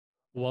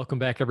Welcome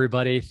back,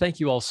 everybody. Thank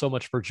you all so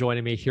much for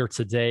joining me here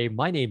today.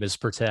 My name is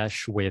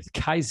Pritesh with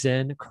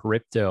Kaizen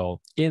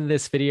Crypto. In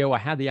this video, I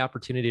had the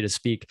opportunity to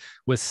speak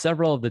with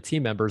several of the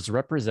team members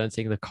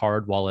representing the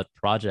Cardwallet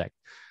project.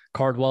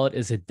 Cardwallet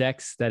is a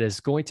DEX that is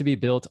going to be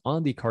built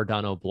on the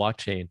Cardano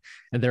blockchain,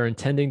 and they're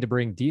intending to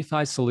bring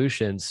DeFi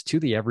solutions to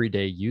the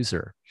everyday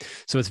user.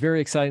 So it's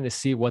very exciting to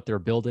see what they're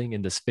building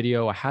in this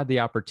video. I had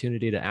the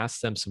opportunity to ask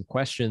them some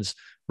questions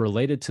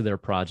related to their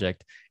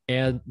project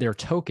and their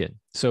token.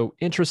 So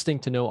interesting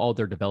to know all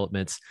their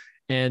developments.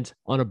 And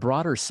on a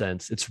broader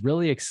sense, it's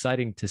really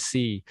exciting to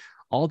see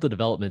all the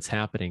developments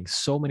happening.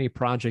 So many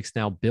projects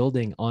now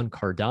building on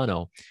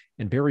Cardano.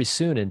 And very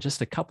soon, in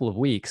just a couple of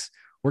weeks,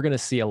 we're going to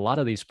see a lot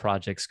of these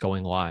projects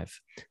going live.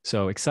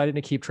 So excited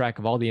to keep track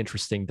of all the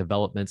interesting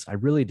developments. I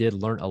really did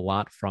learn a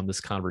lot from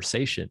this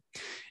conversation.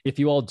 If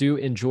you all do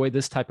enjoy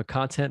this type of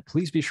content,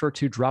 please be sure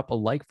to drop a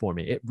like for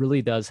me. It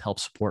really does help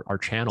support our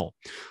channel.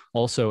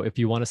 Also, if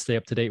you want to stay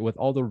up to date with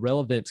all the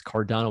relevant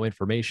Cardano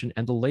information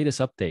and the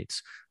latest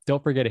updates,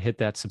 don't forget to hit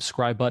that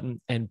subscribe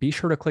button and be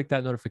sure to click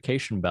that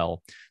notification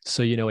bell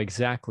so you know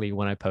exactly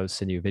when I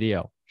post a new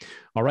video.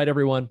 All right,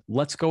 everyone,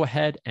 let's go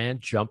ahead and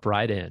jump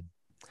right in.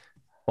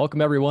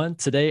 Welcome, everyone.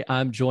 Today,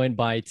 I'm joined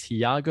by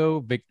Tiago,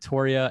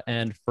 Victoria,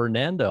 and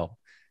Fernando,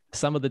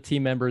 some of the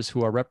team members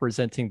who are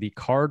representing the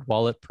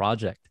Cardwallet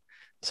project.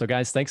 So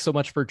guys, thanks so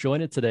much for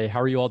joining today.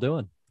 How are you all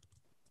doing?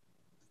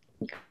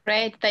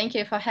 Great. Thank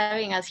you for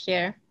having us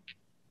here.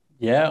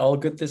 Yeah, all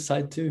good this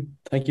side too.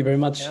 Thank you very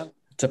much. Yeah.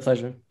 It's a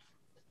pleasure.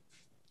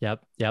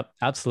 Yep,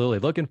 absolutely.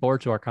 Looking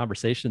forward to our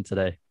conversation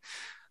today.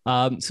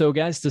 So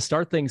guys, to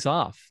start things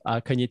off,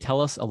 can you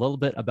tell us a little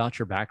bit about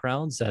your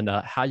backgrounds and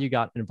how you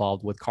got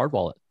involved with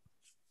Cardwallet?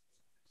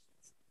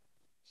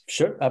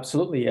 Sure,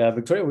 absolutely.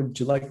 Victoria, would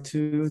you like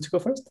to go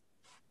first?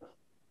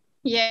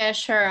 Yeah,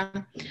 sure.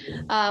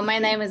 My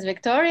name is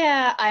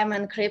Victoria. I'm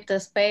in crypto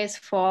space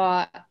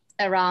for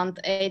around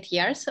 8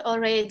 years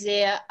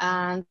already.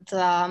 And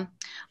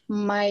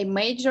my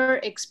major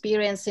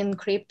experience in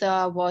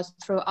crypto was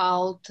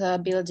throughout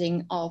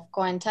building of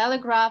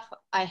Cointelegraph.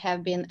 I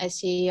have been a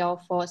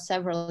CEO for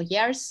several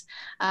years.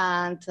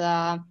 And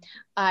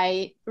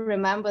I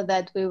remember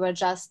that we were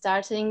just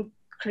starting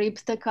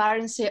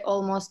cryptocurrency.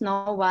 Almost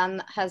no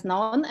one has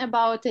known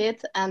about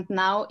it, and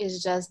now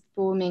it's just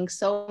booming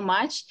so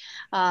much.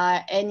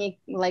 Any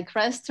like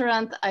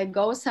restaurant I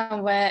go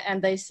somewhere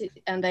and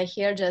I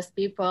hear just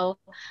people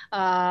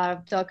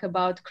talk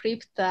about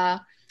crypto,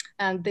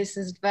 and this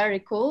is very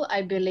cool,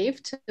 I believe,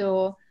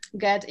 to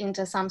get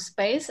into some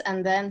space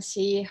and then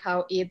see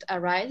how it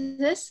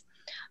arises.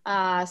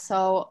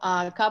 So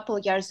a couple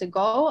years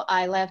ago,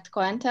 I left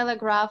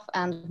Cointelegraph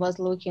and was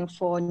looking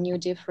for new,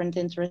 different,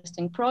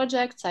 interesting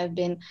projects. I've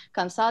been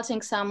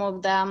consulting some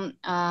of them.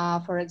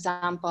 For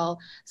example,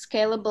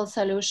 scalable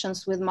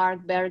solutions with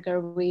Mark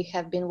Berger, we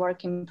have been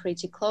working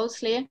pretty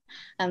closely.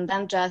 And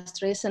then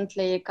just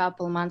recently, a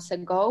couple months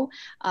ago,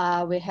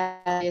 we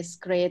had this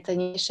great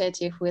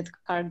initiative with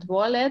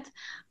Cardwallet,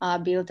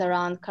 built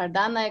around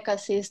Cardano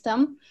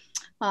ecosystem.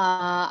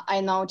 I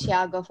know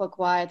Tiago for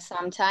quite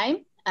some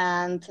time.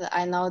 And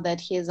I know that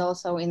he is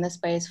also in the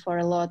space for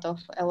a lot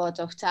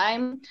of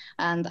time.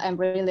 And I'm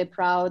really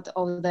proud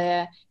of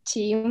the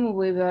team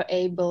we were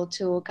able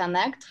to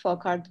connect for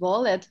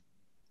Cardwallet.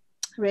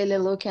 Really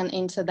looking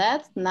into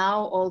that.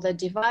 Now all the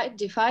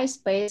DeFi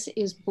space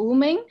is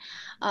booming,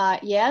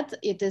 yet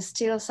it is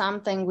still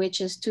something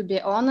which is, to be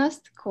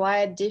honest,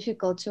 quite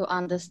difficult to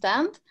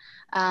understand.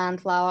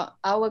 And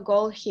our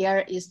goal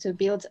here is to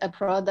build a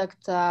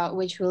product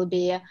which will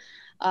be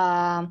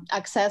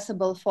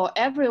accessible for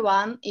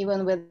everyone,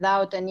 even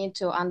without a need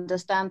to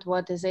understand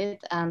what is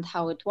it and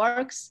how it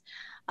works.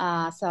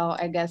 So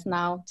I guess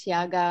now,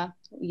 Tiago,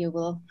 you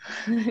will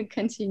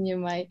continue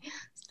my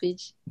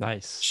speech.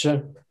 Nice.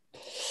 Sure.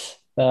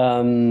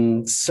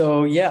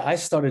 So yeah, I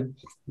started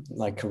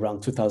like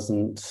around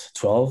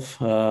 2012,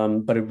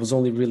 but it was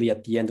only really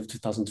at the end of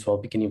 2012,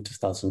 beginning of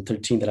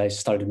 2013 that I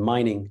started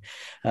mining.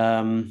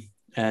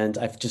 And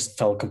I've just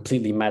fell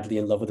completely madly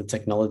in love with the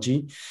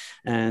technology.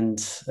 And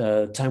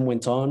time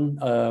went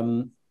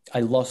on. I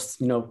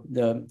lost,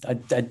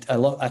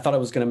 I thought I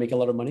was going to make a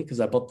lot of money because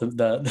I bought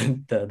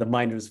the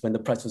miners when the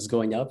price was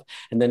going up,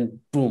 and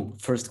then boom,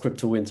 first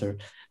crypto winter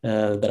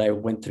that I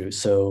went through.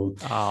 So,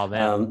 oh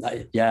man,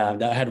 I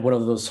had one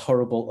of those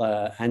horrible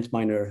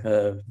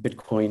Antminer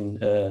Bitcoin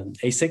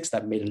ASICs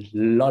that made a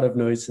lot of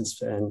noise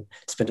and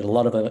spent a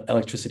lot of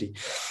electricity.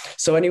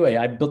 So anyway,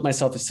 I built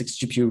myself a 6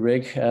 GPU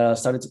rig,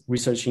 started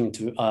researching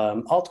into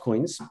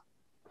altcoins.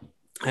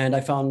 And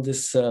I found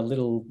this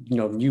little,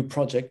 new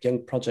project,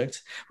 young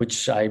project,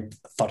 which I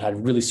thought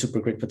had really super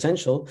great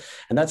potential.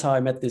 And that's how I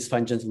met this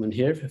fine gentleman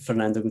here,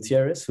 Fernando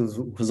Gutierrez,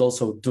 who's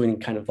also doing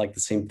kind of like the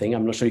same thing.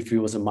 I'm not sure if he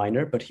was a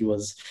miner, but he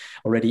was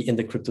already in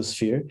the crypto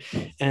sphere.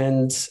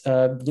 And,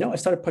 I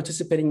started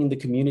participating in the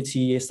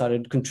community. I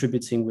started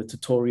contributing with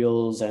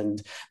tutorials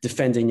and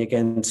defending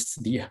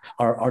against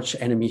our arch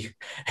enemy,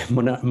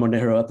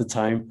 Monero at the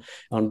time,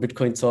 on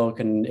Bitcoin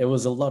Talk. And it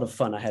was a lot of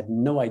fun. I had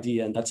no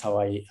idea. And that's how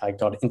I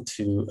got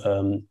into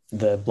into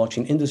the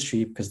blockchain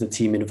industry because the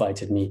team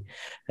invited me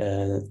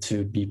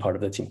to be part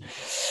of the team.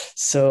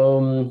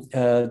 So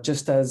it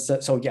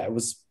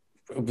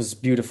was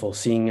beautiful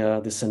seeing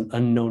this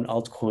unknown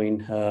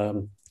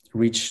altcoin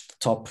reach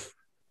top.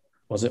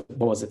 What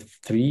was it?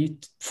 3,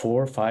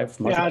 4, 5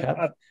 market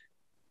cap?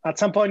 At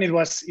some point it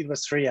was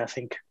 3, I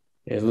think.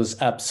 It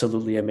was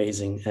absolutely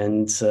amazing.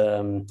 And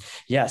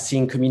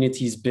seeing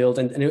communities build.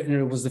 And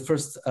it was the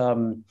first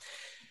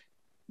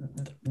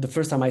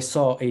time I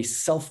saw a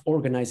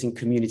self-organizing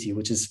community,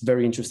 which is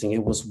very interesting.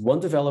 It was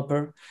one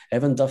developer,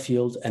 Evan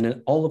Duffield, and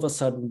then all of a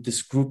sudden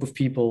this group of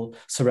people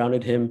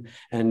surrounded him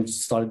and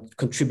started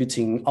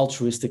contributing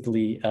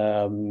altruistically.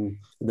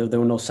 There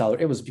were no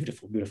salary. It was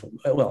beautiful, beautiful.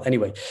 Well,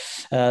 anyway,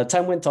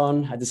 time went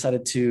on. I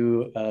decided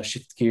to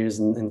shift gears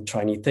and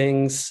try new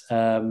things.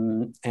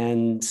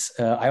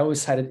 I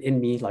always had it in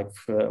me, I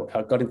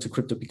got into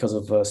crypto because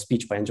of a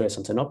speech by Andreas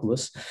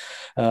Antonopoulos.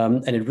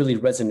 And it really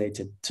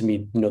resonated to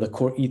me, the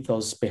core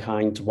ethos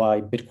behind why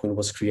Bitcoin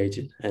was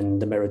created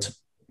and the merits of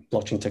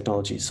blockchain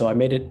technology. So I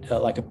made it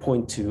like a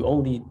point to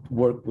only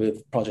work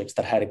with projects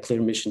that had a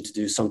clear mission to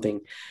do something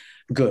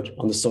good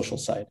on the social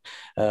side,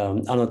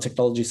 on the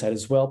technology side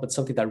as well, but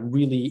something that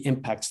really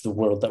impacts the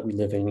world that we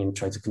live in and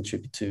try to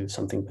contribute to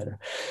something better.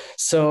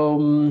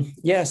 So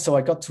so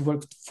I got to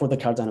work for the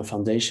Cardano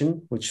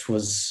Foundation, which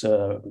was,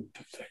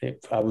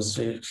 I was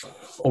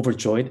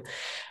overjoyed.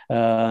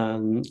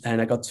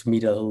 And I got to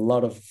meet a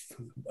lot of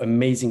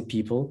amazing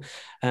people.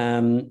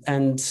 And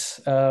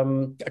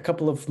a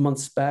couple of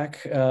months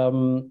back,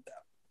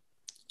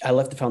 I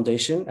left the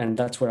foundation, and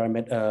that's where I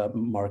met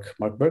Mark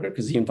Berger,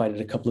 because he invited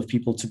a couple of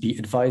people to be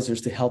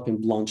advisors to help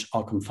him launch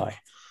Alchemfi.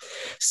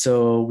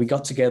 So we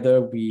got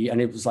together,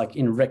 and it was like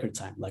in record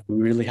time, like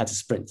we really had to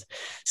sprint.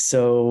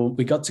 So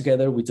we got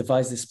together, we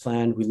devised this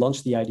plan, we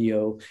launched the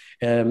IDO.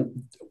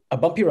 A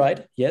bumpy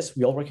ride, yes,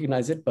 we all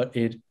recognize it, but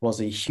it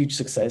was a huge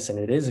success, and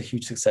it is a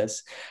huge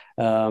success.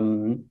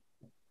 After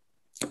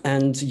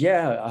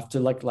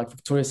like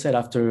Victoria said,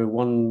 after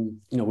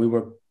one, we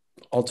were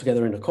all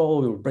together in a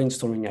call, we were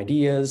brainstorming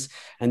ideas,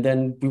 and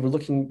then we were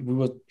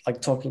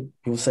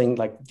saying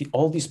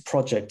all these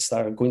projects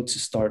that are going to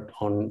start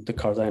on the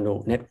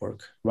Cardano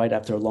network right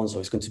after Alonso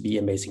is going to be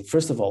amazing.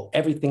 First of all,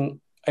 every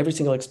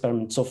single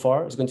experiment so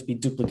far is going to be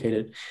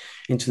duplicated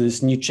into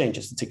this new chain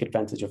just to take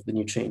advantage of the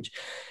new chain.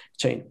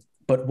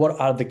 But what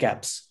are the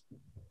gaps?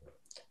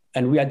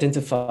 And we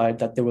identified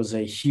that there was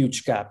a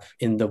huge gap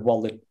in the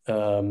wallet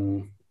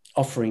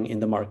offering in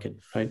the market,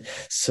 right?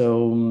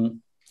 So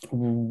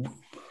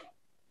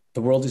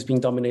the world is being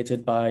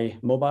dominated by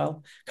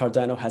mobile.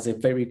 Cardano has a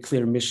very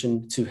clear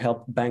mission to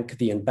help bank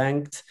the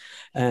unbanked.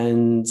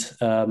 And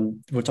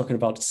we're talking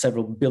about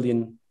several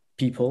billion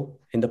people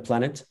in the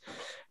planet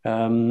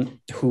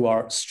who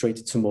are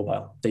straight to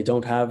mobile. They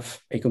don't have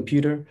a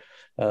computer,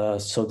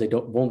 so they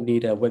won't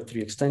need a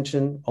Web3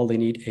 extension. All they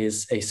need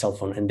is a cell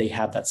phone, and they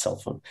have that cell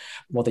phone.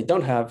 What they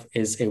don't have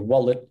is a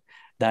wallet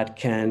that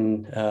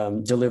can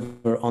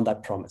deliver on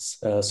that promise.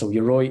 So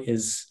Yoroi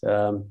is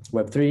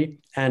Web3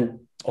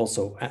 and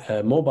also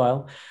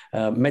mobile.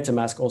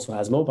 MetaMask also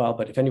has mobile,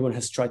 but if anyone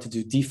has tried to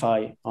do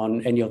DeFi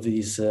on any of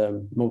these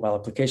mobile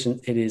applications,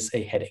 it is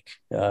a headache.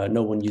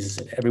 No one uses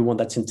it. Everyone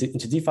that's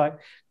into DeFi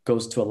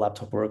goes to a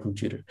laptop or a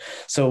computer.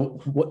 So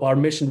what our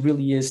mission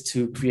really is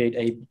to create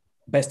a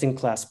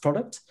best-in-class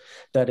product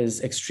that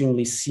is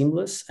extremely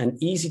seamless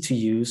and easy to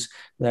use,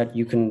 that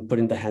you can put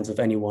in the hands of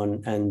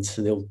anyone and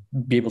they'll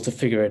be able to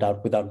figure it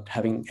out without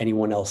having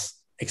anyone else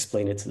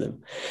explain it to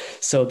them.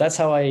 So that's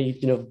how I,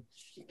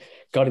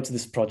 got into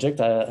this project.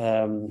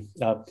 I'm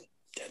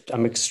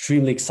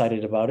extremely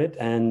excited about it.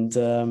 And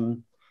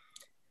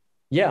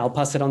I'll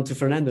pass it on to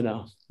Fernando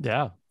now.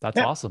 Yeah, that's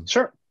awesome.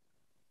 Sure,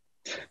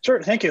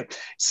 thank you.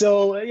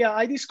 So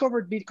I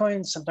discovered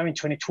Bitcoin sometime in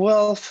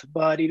 2012,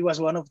 but it was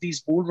one of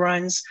these bull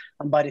runs.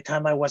 And by the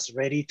time I was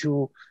ready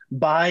to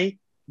buy,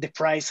 the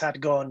price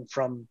had gone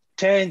from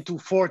 10 to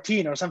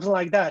 14 or something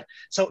like that.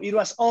 So it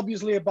was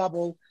obviously a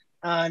bubble,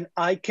 and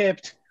I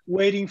kept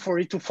waiting for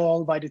it to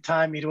fall. By the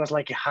time it was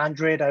like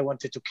 100, I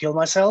wanted to kill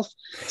myself.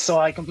 So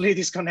I completely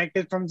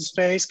disconnected from the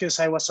space because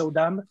I was so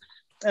dumb.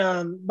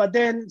 But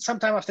then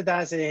sometime after that,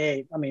 I said,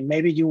 hey,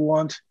 maybe you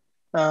won't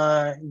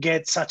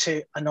get such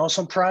an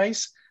awesome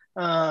price.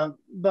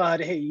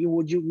 But hey, you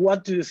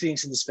want to do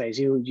things in the space.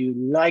 You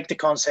like the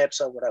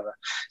concepts or whatever.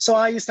 So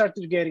I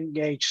started to get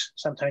engaged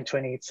sometime in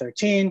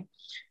 2013.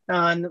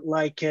 And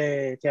like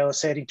Tiago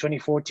said, in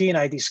 2014,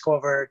 I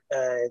discovered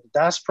the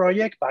DAS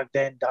project, back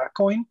then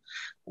Darkcoin.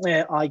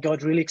 I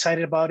got really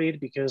excited about it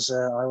because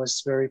I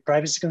was very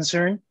privacy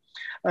concerned.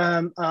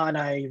 And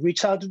I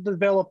reached out to the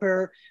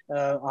developer.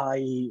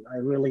 I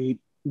really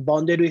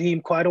bonded with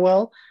him quite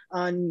well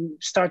and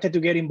started to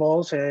get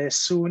involved.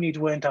 Soon it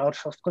went out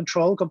of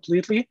control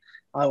completely.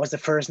 I was the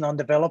first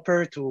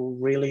non-developer to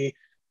really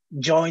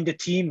join the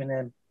team in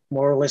a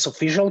more or less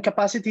official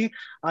capacity.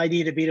 I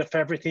did a bit of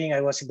everything.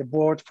 I was in the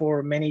board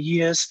for many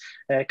years.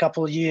 A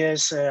couple of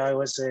years, I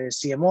was a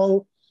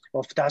CMO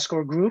of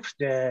Taskcore Group,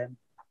 the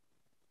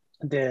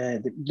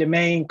the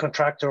main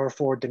contractor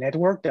for the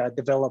network that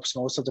develops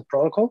most of the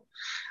protocol.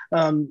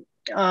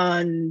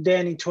 And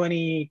then in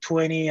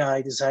 2020,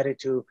 I decided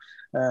to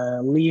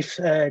leave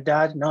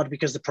that, not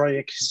because the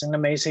project isn't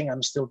amazing.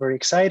 I'm still very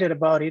excited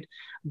about it,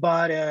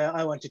 but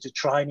I wanted to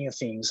try new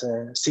things.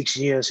 6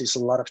 years is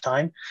a lot of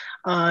time.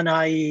 And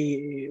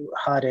I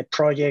had a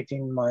project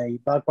in my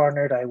back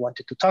burner that I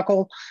wanted to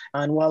tackle.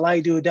 And while I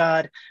do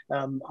that,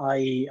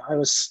 I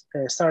was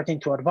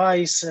starting to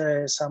advise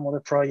some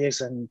other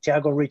projects, and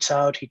Tiago reached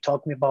out. He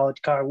talked me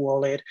about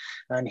Cardwallet,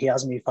 and he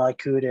asked me if I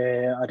could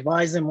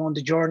advise them on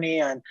the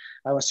journey. And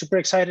I was super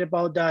excited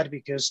about that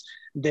because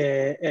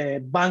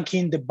the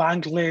banking, the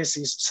bankless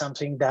is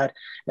something that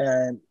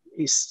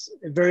is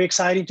very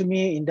exciting to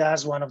me. And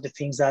that's one of the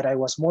things that I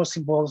was most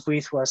involved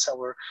with was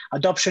our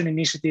adoption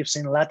initiatives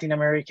in Latin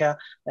America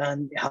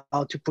and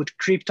how to put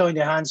crypto in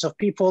the hands of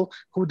people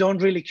who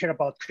don't really care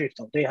about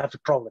crypto. They have a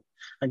problem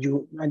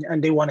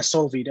and they want to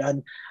solve it.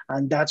 And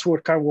that's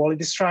what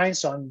Cardwallet is trying.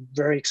 So I'm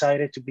very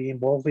excited to be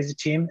involved with the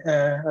team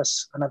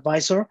as an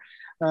advisor.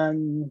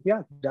 And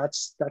yeah,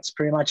 that's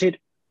pretty much it.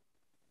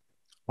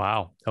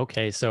 Wow.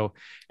 Okay. So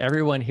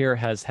everyone here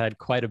has had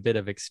quite a bit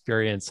of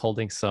experience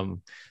holding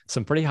some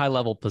pretty high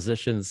level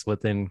positions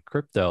within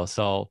crypto.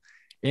 So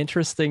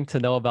interesting to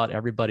know about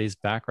everybody's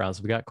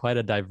backgrounds. We got quite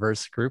a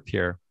diverse group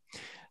here.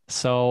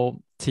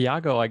 So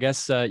Tiago, I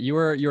guess you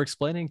were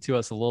explaining to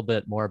us a little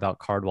bit more about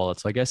Cardwallet.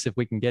 So I guess if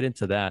we can get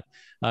into that,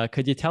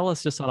 could you tell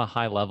us just on a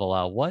high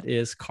level, what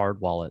is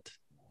Cardwallet?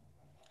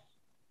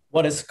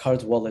 What is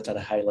Cardwallet at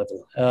a high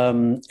level?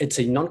 It's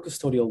a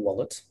non-custodial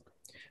wallet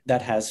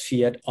that has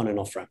fiat on and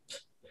off ramp,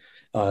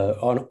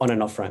 on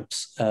and off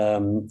ramps.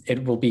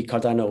 It will be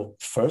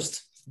Cardano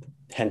first,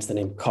 hence the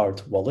name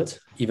Cardwallet,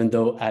 even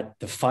though at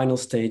the final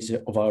stage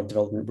of our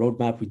development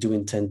roadmap, we do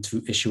intend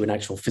to issue an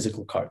actual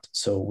physical card.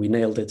 So we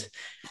nailed it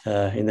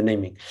in the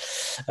naming.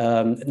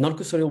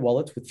 Non-custodial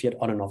wallet with fiat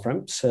on and off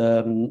ramps,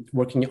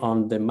 working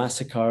on the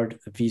MasterCard,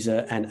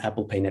 Visa, and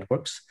Apple Pay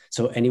networks.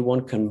 So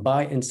anyone can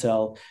buy and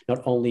sell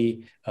not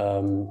only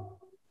Cardano,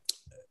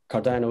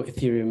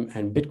 Ethereum,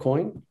 and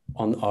Bitcoin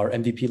on our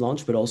MVP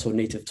launch, but also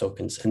native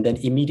tokens. And then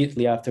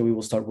immediately after, we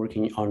will start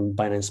working on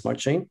Binance Smart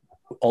Chain,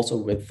 also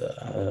with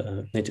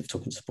native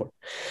token support.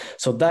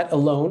 So that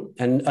alone,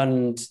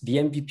 and the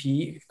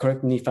MVP,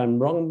 correct me if I'm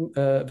wrong,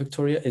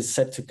 Victoria, is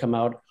set to come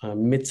out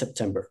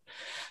mid-September.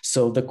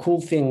 So the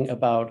cool thing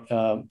about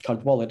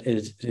Cardwallet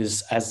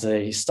is as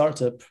a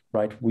startup,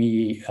 right,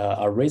 we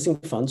are raising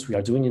funds. We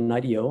are doing an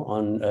IDO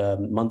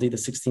on Monday, the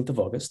 16th of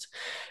August.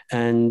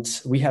 And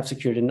we have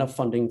secured enough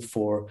funding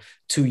for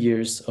 2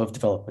 years of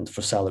development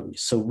for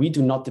salaries. So we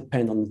do not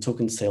depend on the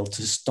token sale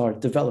to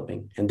start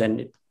developing. And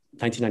then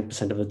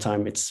 99% of the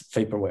time, it's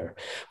vaporware.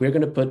 We're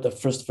going to put the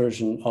first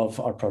version of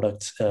our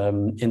product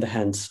in the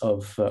hands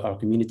of our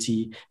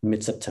community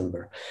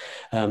mid-September.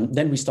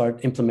 Then we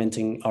start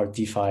implementing our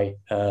DeFi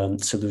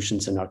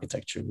solutions and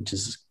architecture, which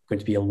is going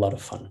to be a lot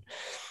of fun.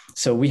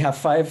 So we have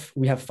five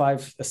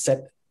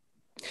set.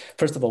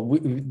 First of all,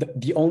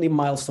 the only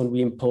milestone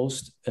we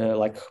imposed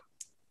like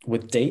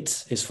with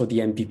dates is for the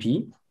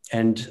MVP.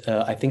 And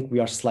I think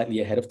we are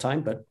slightly ahead of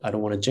time, but I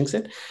don't want to jinx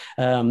it.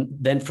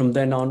 Then from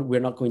then on,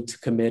 we're not going to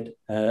commit,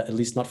 at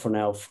least not for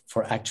now,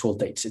 for actual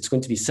dates. It's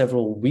going to be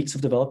several weeks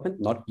of development,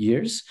 not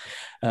years.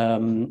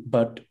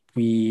 But I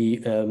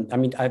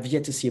mean, I've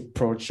yet to see a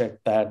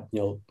project that,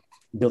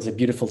 builds a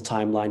beautiful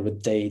timeline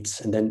with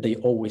dates, and then they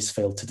always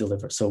fail to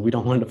deliver. So we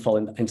don't want to fall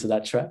into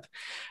that trap.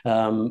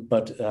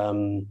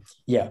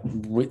 Yeah,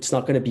 it's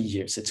not going to be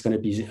years. It's going to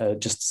be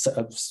just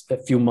a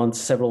few months,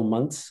 several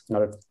months,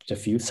 not a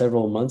few,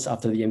 several months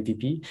after the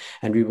MVP.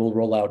 And we will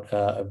roll out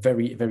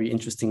very, very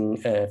interesting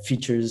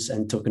features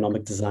and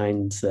tokenomic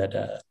designs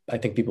that I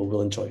think people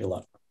will enjoy a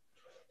lot.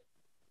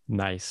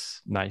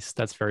 Nice.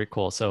 That's very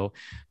cool. So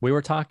we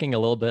were talking a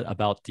little bit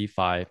about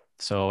DeFi.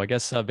 So I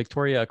guess,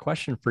 Victoria, a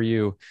question for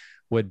you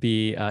would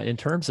be in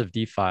terms of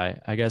DeFi,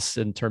 I guess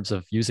in terms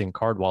of using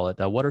Cardwallet,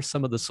 what are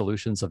some of the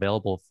solutions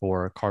available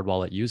for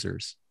Cardwallet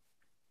users?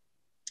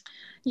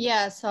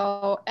 Yeah,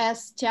 so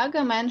as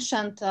Tiago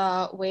mentioned,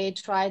 we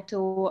try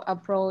to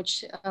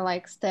approach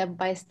like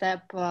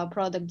step-by-step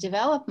product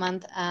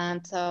development.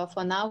 And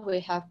for now,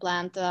 we have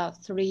planned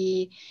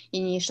 3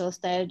 initial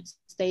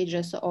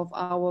stages of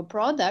our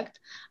product.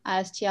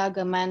 As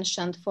Tiago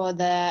mentioned, for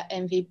the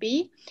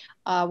MVP,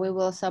 we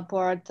will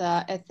support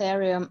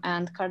Ethereum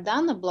and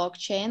Cardano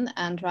blockchain.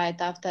 And right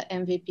after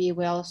MVP,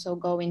 we're also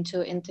going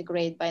to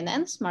integrate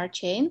Binance Smart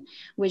Chain,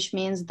 which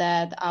means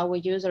that our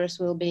users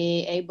will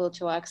be able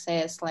to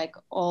access like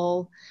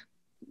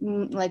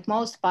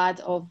most part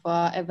of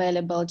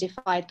available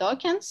DeFi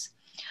tokens.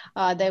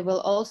 They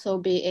will also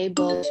be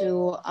able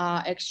to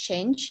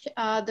exchange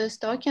those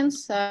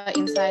tokens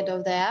inside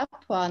of the app.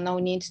 No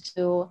need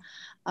to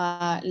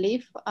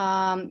leave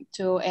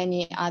to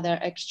any other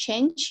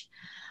exchange.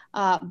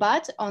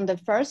 But on the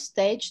first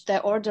stage,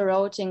 the order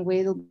routing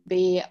will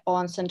be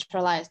on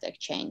centralized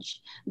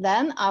exchange.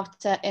 Then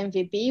after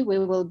MVP, we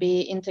will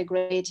be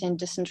integrating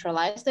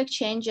decentralized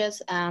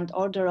exchanges and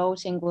order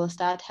routing will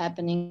start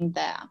happening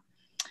there.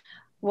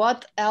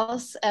 what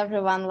else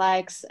everyone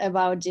likes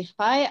about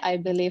DeFi? I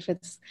believe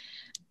it's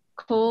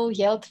cool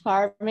yield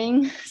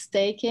farming,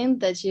 staking,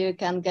 that you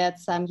can get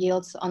some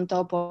yields on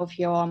top of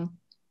your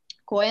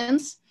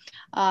coins.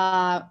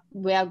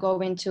 We are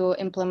going to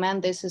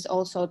implement this is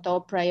also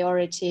top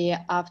priority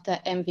after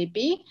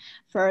MVP.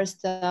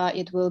 First,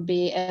 it will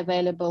be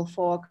available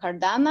for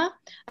Cardano,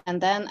 and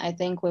then I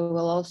think we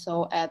will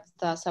also add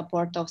the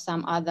support of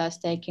some other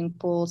staking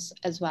pools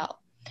as well.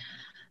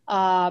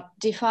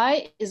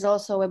 DeFi is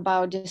also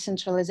about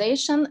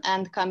decentralization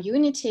and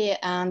community,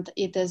 and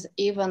it is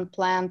even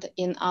planned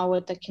in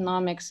our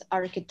tokenomics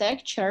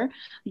architecture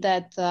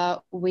that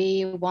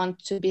we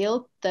want to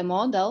build the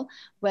model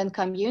when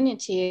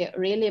community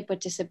really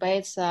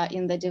participates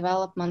in the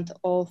development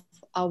of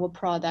our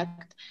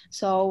product.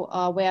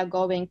 So we are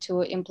going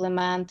to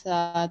implement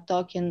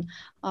token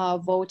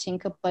voting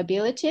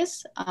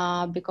capabilities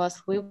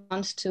because we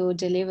want to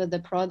deliver the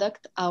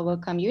product our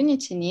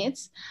community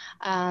needs,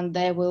 and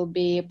there will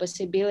be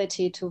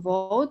possibility to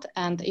vote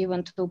and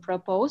even to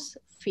propose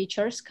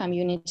features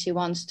community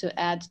wants to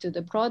add to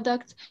the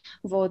product,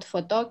 vote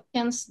for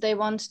tokens they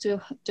want to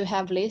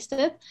have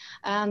listed,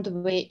 and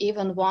we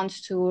even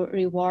want to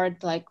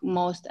reward like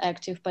most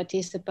active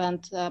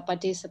participants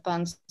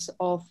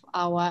of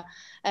our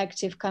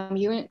active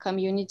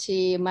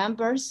community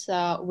members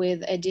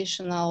with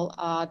additional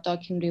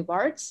token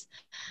rewards.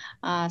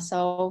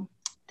 So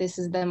this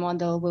is the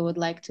model we would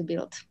like to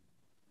build.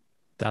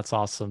 That's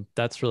awesome.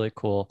 That's really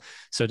cool.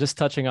 So just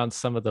touching on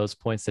some of those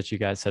points that you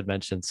guys had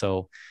mentioned.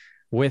 So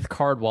with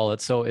Cardwallet,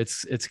 so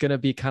it's going to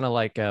be kind of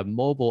like a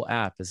mobile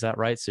app. Is that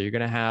right? So you're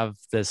going to have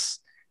this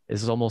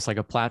is almost like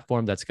a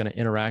platform that's going to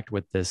interact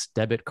with this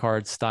debit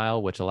card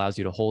style, which allows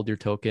you to hold your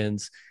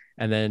tokens.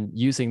 And then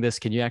using this,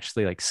 can you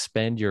actually like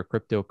spend your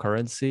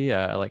cryptocurrency?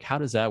 Like, how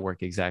does that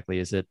work exactly?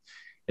 Is it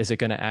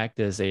going to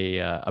act as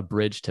a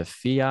bridge to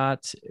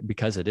fiat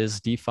because it is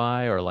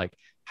DeFi, or like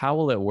how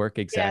will it work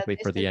exactly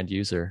for the end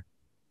user?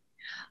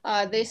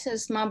 This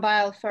is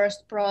mobile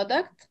first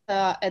product,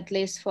 at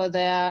least for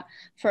the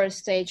first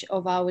stage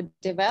of our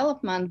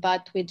development,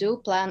 but we do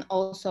plan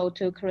also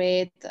to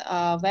create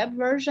a web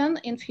version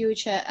in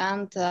future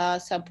and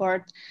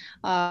support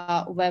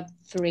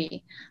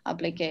Web3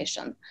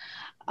 application.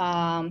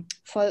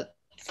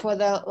 For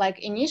the like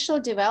initial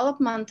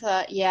development,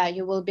 yeah,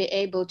 you will be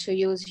able to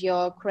use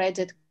your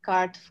credit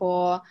card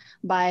for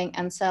buying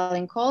and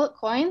selling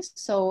coins.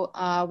 So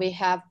we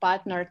have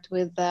partnered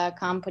with a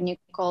company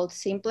called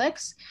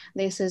Simplex.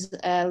 This is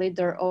a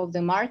leader of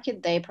the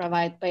market. They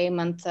provide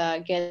payment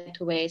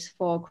gateways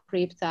for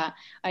crypto,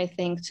 I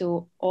think,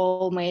 to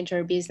all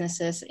major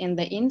businesses in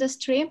the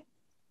industry.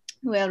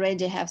 We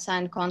already have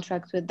signed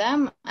contract with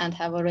them and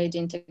have already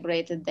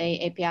integrated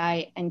the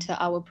API into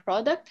our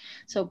product.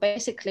 So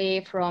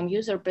basically, from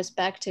user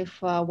perspective,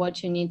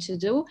 what you need to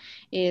do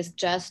is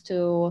just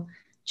to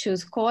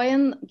choose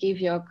coin, give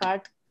your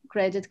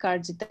credit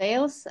card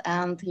details,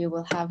 and you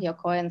will have your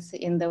coins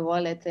in the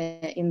wallet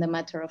in the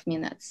matter of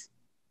minutes.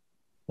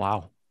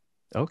 Wow.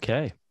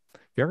 Okay.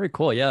 Very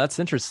cool. Yeah, that's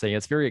interesting.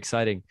 It's very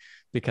exciting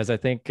because I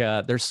think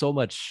there's so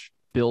much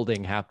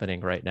building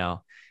happening right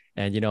now.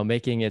 And, you know,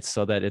 making it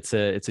so that it's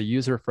a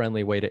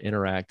user-friendly way to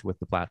interact with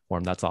the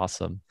platform. That's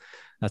awesome.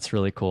 That's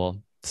really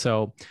cool.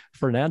 So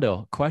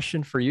Fernando,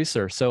 question for you,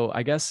 sir. So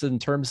I guess in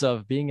terms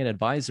of being an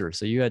advisor,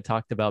 so you had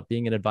talked about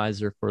being an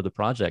advisor for the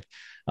project.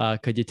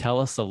 Could you tell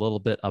us a little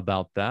bit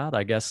about that?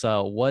 I guess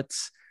what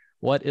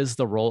is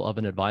the role of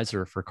an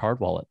advisor for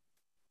Cardwallet?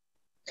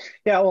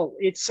 Yeah, well,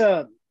 it's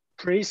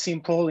pretty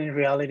simple in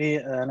reality.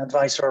 An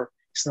advisor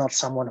is not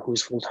someone who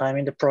is full-time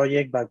in the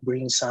project, but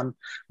brings some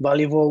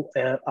valuable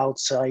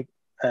outside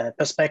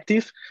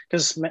perspective,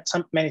 because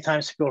many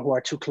times people who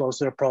are too close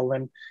to the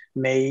problem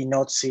may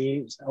not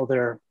see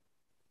other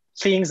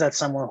things that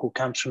someone who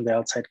comes from the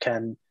outside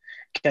can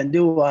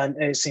do.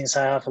 And since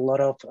I have a lot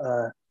of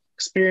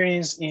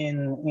experience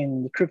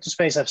in the crypto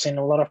space, I've seen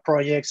a lot of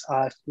projects,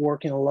 I've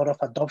worked in a lot of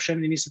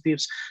adoption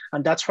initiatives,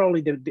 and that's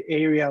probably the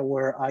area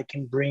where I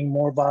can bring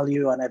more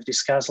value. And I've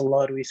discussed a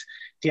lot with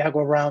Tiago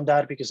around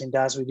that, because in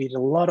DAS we did a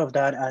lot of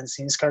that. And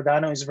since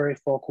Cardano is very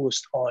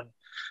focused on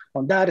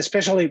that,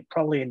 especially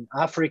probably in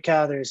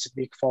Africa, there is a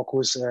big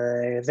focus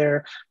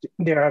there.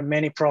 There are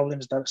many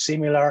problems that are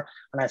similar,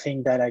 and I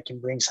think that I can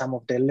bring some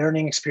of the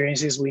learning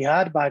experiences we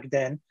had back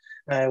then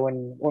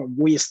when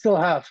we still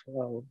have,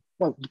 well,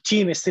 the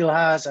team still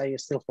has, I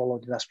still follow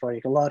the DAS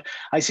project a lot.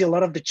 I see a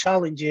lot of the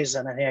challenges,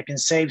 and I think I can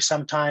save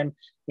some time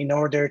in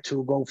order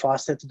to go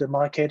faster to the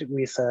market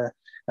with the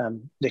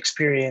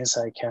experience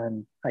I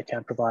can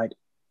provide.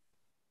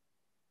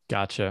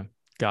 Gotcha.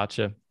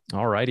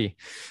 All righty.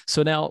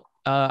 So now,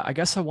 I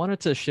guess I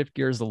wanted to shift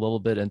gears a little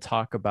bit and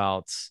talk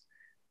about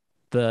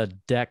the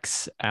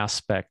DEX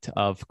aspect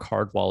of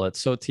Cardwallet.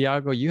 So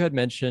Tiago, you had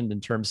mentioned in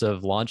terms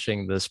of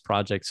launching this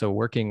project, so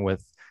working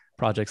with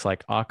projects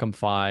like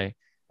Akamfi,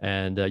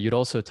 and you'd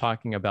also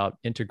talking about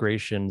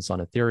integrations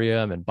on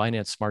Ethereum and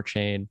Binance Smart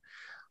Chain.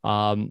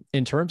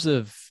 In terms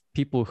of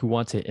people who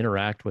want to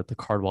interact with the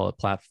Cardwallet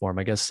platform,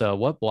 I guess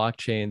what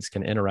blockchains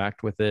can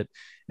interact with it,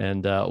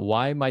 and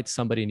why might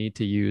somebody need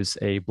to use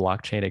a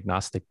blockchain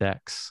agnostic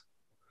DEX?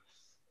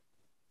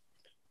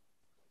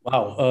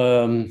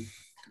 Wow,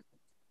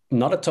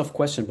 not a tough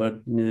question,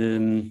 but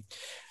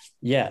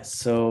yeah.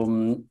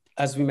 So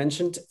as we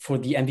mentioned, for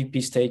the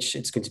MVP stage,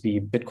 it's going to be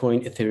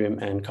Bitcoin,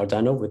 Ethereum, and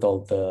Cardano with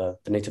all the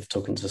native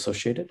tokens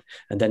associated,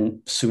 and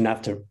then soon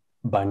after,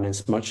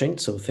 Binance Smart Chain.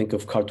 So think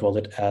of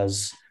Cardwallet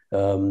as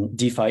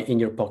DeFi in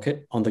your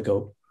pocket on the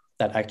go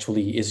that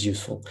actually is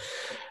useful.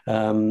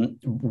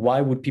 Why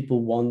would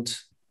people want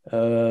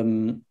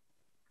to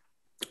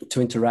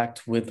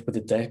interact with the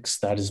DEX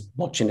that is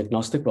blockchain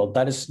agnostic? Well,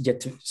 that is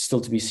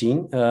still to be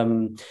seen.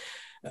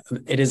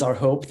 It is our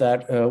hope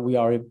that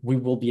we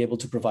will be able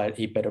to provide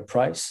a better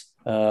price.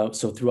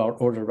 So through our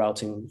order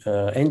routing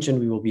engine,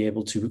 we will be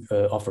able to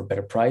offer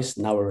better price,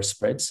 narrower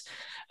spreads,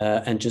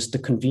 and just the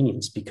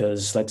convenience.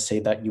 Because let's say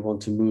that you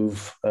want to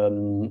move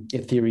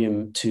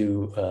Ethereum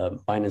to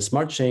Binance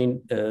Smart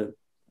Chain. There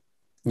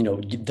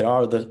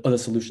are the other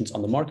solutions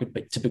on the market,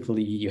 but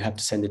typically you have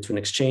to send it to an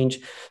exchange,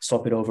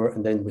 swap it over,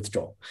 and then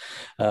withdraw.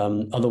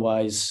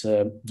 Otherwise,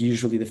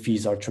 usually the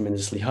fees are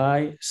tremendously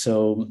high.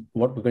 So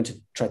what we're going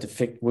to try to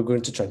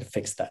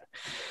fix that.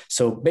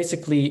 So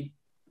basically,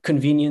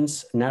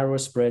 convenience, narrower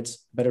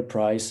spreads, better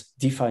price,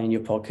 DeFi in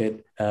your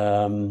pocket.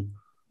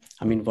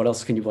 I mean, what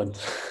else can you want?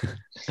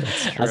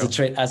 As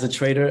a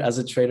trader,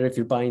 if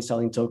you're buying,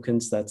 selling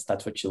tokens,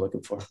 that's what you're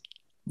looking for.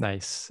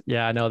 Nice.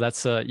 Yeah, I know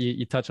that's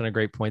you touch on a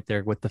great point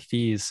there with the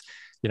fees.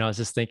 I was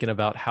just thinking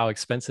about how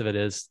expensive it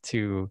is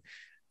to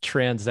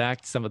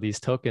transact some of these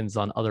tokens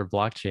on other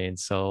blockchains.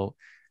 So,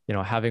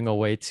 having a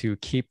way to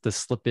keep the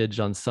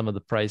slippage on some of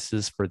the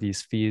prices for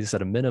these fees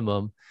at a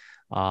minimum,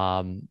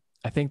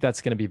 I think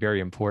that's going to be very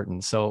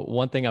important. So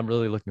one thing I'm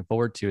really looking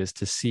forward to is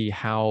to see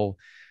how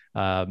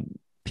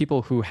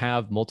people who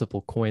have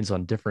multiple coins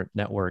on different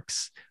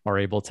networks are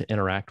able to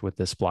interact with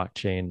this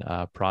blockchain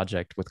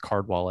project with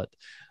Cardwallet.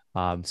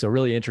 So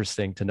really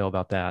interesting to know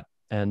about that.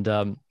 And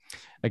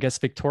I guess,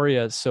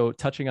 Victoria, so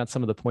touching on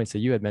some of the points that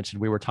you had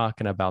mentioned, we were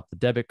talking about the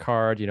debit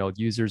card,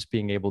 users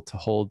being able to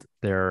hold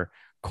their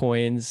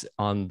coins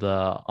on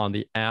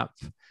the app.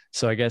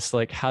 So I guess,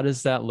 like, how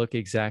does that look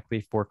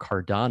exactly for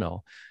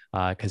Cardano?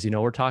 Because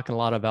we're talking a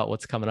lot about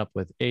what's coming up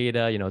with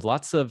ADA.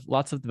 Lots of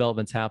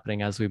developments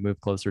happening as we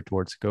move closer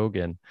towards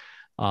Goguen.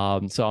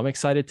 So I'm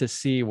excited to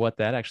see what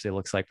that actually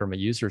looks like from a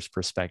user's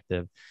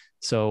perspective.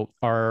 So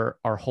are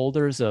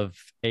holders of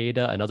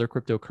ADA and other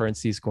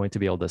cryptocurrencies going to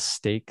be able to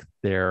stake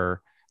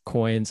their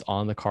coins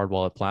on the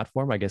Cardwallet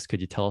platform? I guess,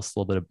 could you tell us a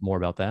little bit more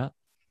about that?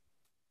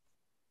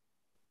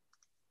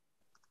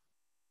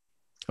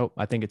 Oh,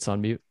 I think it's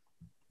on mute.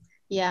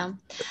 Yeah,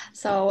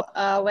 so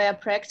we are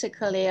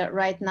practically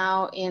right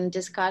now in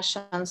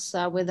discussions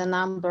with a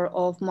number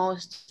of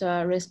most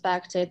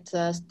respected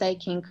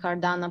staking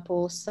Cardano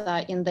pools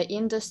in the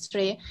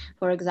industry.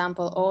 For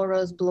example,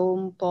 Oros,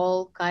 Bloom,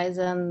 Paul,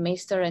 KAIZN,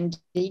 Mr. and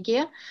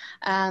Digi.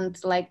 And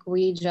like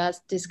we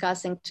just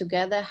discussing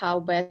together how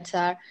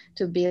better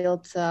to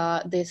build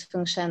this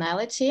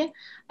functionality.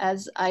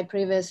 As I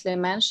previously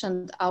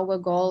mentioned, our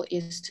goal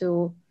is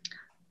to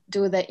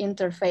do the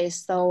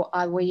interface so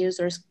our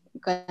users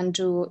can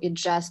do it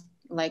just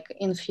like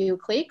in few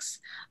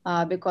clicks,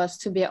 because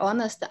to be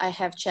honest, I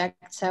have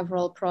checked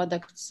several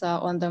products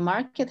on the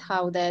market,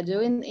 how they're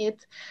doing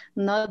it,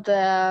 not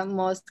the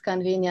most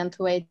convenient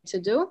way to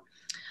do.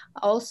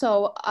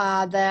 Also,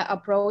 the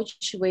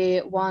approach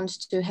we want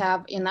to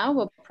have in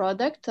our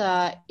product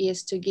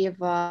is to give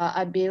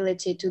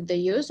ability to the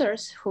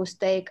users who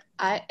stake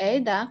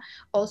ADA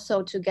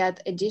also to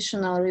get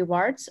additional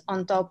rewards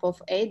on top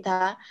of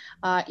ADA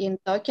in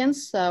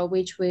tokens,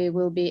 which we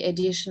will be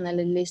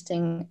additionally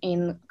listing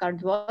in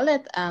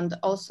Cardwallet, and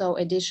also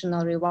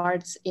additional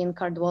rewards in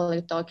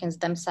Cardwallet tokens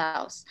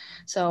themselves.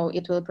 So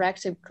it will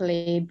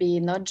practically be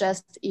not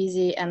just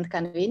easy and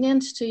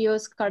convenient to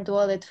use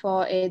Cardwallet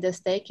for ADA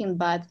staking,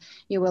 but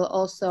you will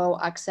also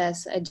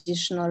access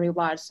additional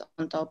rewards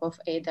on top of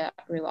ADA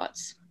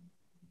rewards.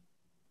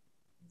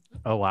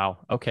 Oh, wow.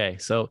 Okay.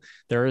 So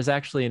there is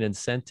actually an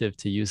incentive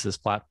to use this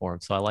platform.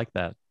 So I like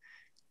that.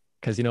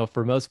 Because,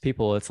 for most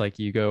people, it's like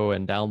you go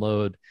and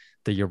download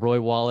the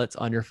Yoroi wallet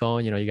on your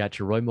phone. You got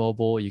Yoroi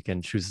mobile, you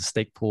can choose a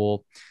stake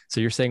pool.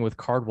 So you're saying with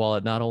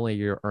Cardwallet, not only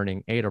you're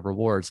earning ADA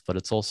rewards, but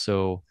it's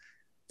also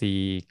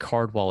the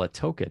Cardwallet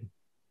token.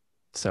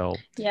 So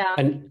yeah,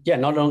 and yeah,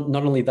 not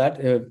only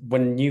that,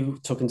 when new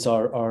tokens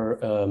are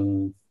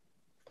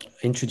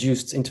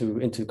introduced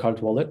into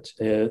Cardwallet,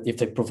 if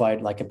they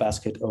provide like a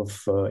basket of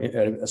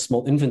a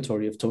small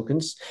inventory of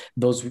tokens,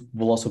 those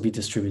will also be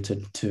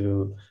distributed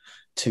to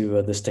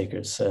the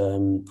stakers.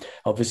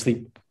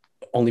 Obviously,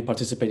 only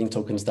participating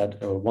tokens that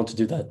want to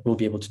do that will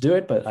be able to do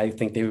it, but I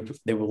think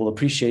they will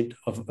appreciate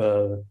of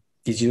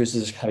these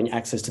users having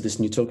access to this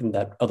new token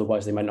that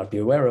otherwise they might not be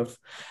aware of.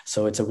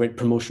 So it's a great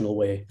promotional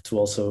way to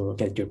also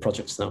get your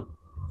projects now.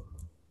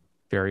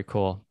 Very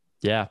cool.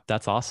 Yeah,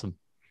 that's awesome.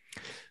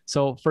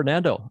 So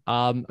Fernando,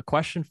 a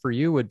question for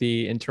you would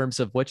be in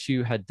terms of what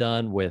you had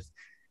done with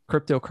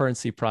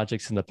cryptocurrency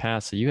projects in the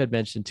past. So you had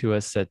mentioned to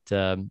us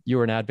that you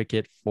were an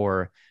advocate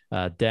for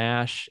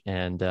Dash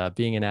and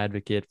being an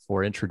advocate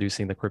for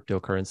introducing the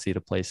cryptocurrency to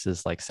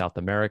places like South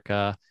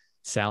America,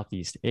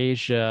 Southeast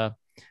Asia.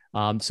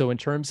 So in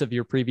terms of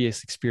your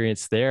previous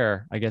experience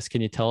there, I guess,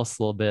 can you tell us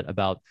a little bit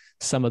about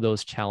some of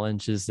those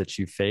challenges that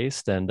you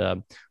faced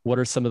and what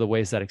are some of the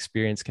ways that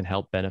experience can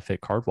help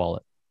benefit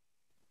Cardwallet?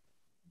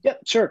 Yeah,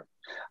 sure.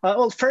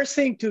 Well, first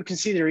thing to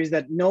consider is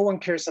that no one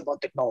cares about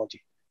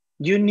technology.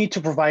 You need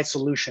to provide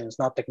solutions,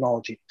 not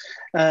technology.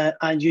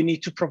 And you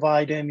need to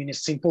provide them in a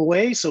simple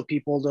way so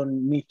people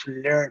don't need to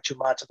learn too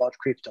much about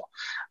crypto.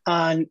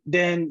 And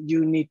then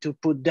you need to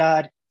put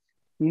that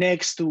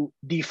next to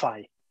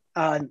DeFi,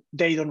 and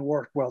they don't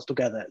work well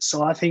together.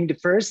 So I think the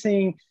first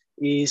thing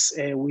is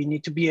we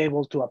need to be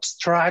able to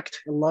abstract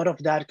a lot of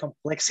that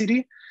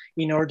complexity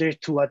in order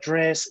to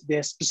address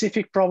the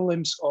specific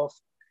problems of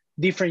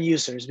different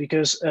users,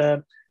 because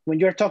when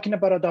you're talking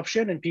about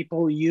adoption and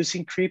people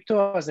using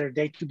crypto as their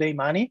day-to-day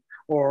money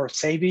or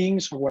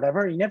savings or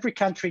whatever, in every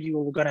country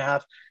you're going to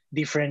have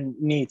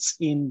different needs.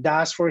 In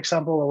DAS, for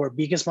example, our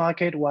biggest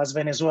market was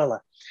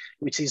Venezuela,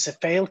 which is a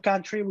failed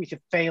country with a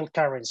failed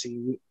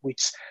currency,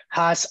 which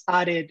has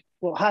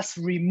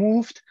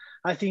removed,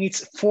 I think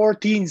it's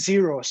 14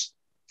 zeros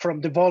from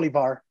the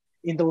Bolivar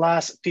in the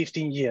last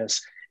 15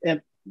 years.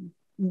 And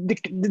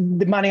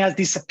the money has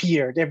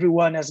disappeared.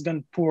 Everyone has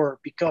gone poor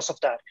because of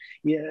that.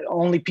 Yeah,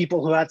 only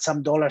people who had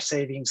some dollar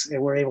savings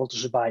were able to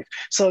survive.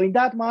 So in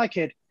that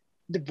market,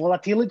 the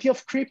volatility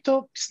of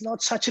crypto is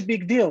not such a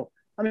big deal.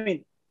 I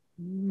mean,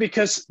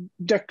 because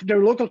their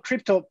local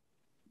crypto,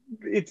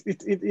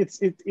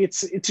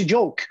 it's a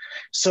joke.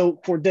 So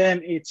for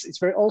them, it's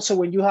very, also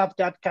when you have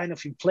that kind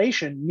of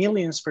inflation,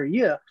 millions per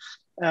year,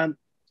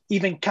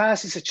 even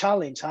cash is a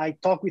challenge. I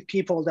talk with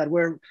people that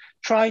were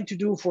trying to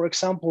do, for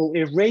example,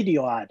 a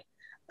radio ad.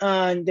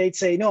 And they'd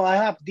say, no, I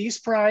have this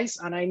price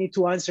and I need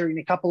to answer in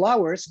a couple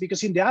hours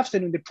because in the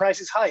afternoon, the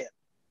price is higher.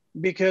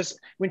 Because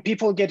when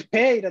people get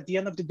paid at the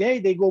end of the day,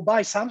 they go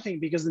buy something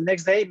because the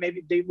next day,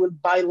 maybe they will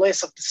buy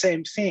less of the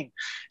same thing.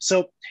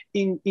 So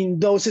in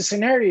those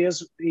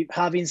scenarios,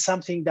 having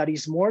something that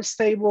is more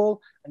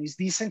stable and is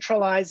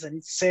decentralized and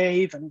it's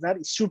safe and that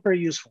is super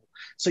useful.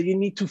 So you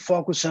need to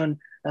focus on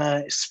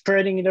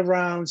spreading it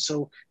around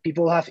so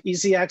people have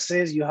easy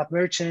access, you have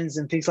merchants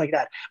and things like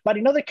that. But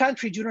in other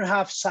countries, you don't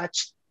have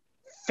such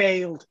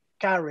failed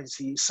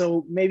currency.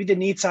 So maybe the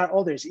needs are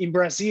others. In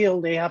Brazil,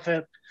 they have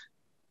a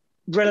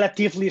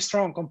relatively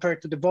strong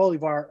compared to the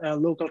Bolivar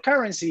local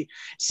currency.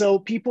 So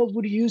people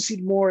would use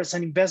it more as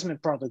an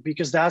investment product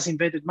because that's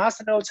embedded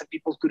masternodes and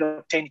people could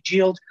obtain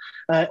yield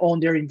on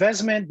their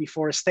investment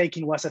before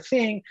staking was a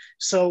thing.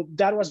 So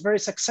that was very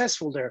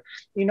successful there.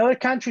 In other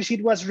countries,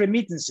 it was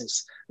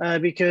remittances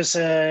because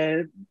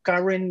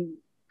current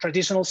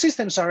traditional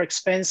systems are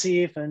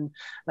expensive and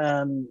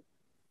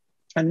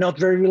not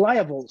very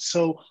reliable.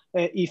 So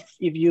if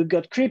you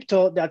got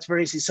crypto, that's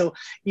very easy. So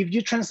if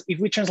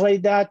we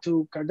translate that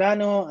to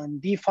Cardano and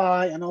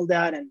DeFi and all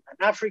that and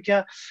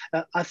Africa,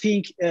 I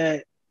think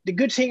the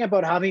good thing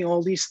about having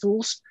all these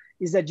tools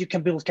is that you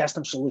can build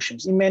custom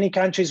solutions. In many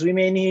countries, we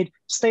may need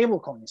stable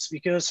coins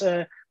because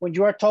when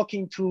you are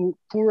talking to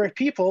poorer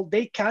people,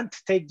 they can't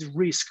take the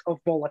risk of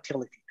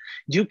volatility.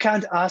 You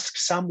can't ask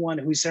someone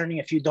who is earning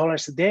a few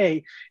dollars a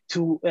day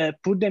to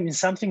put them in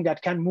something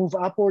that can move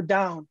up or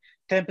down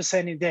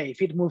 10% a day.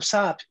 If it moves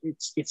up,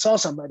 it's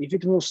awesome. But if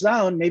it moves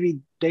down, maybe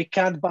they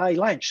can't buy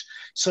lunch.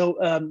 So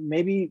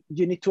maybe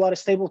you need to add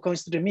stable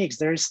coins to the mix.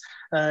 There's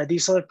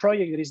this other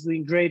project that is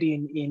doing great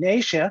in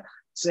Asia.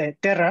 It's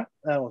Terra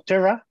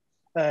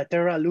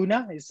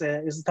Luna is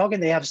the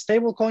token. They have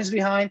stable coins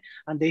behind,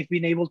 and they've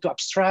been able to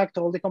abstract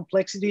all the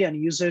complexity, and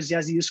users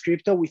just use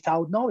crypto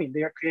without knowing.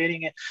 They are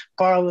creating a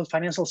parallel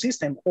financial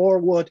system. Or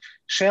what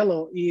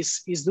Shello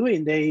is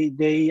doing,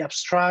 they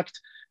abstract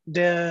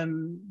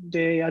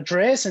the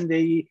address and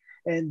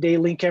they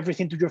link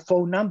everything to your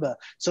phone number.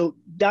 So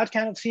that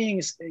kind of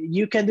things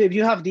you can do. If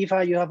you have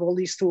DeFi, you have all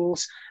these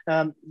tools,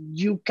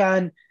 you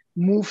can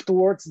move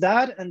towards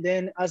that. And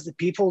then as the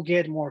people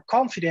get more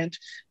confident,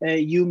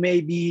 you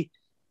may be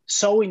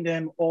showing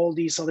them all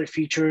these other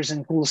features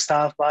and cool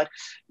stuff. But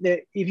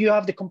if you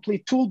have the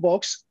complete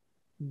toolbox,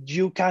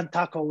 you can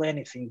tackle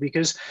anything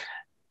because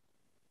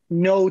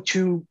no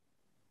two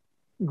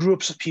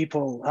groups of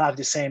people have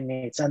the same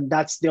needs. And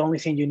that's the only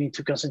thing you need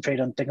to concentrate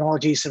on.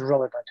 Technology is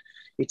irrelevant.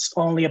 It's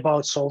only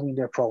about solving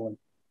their problem.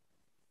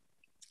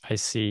 I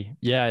see.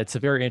 Yeah, it's a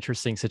very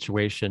interesting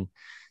situation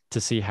to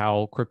see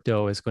how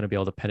crypto is going to be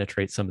able to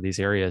penetrate some of these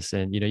areas.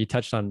 And, you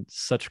touched on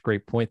such a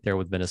great point there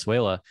with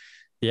Venezuela.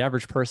 The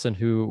average person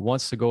who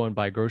wants to go and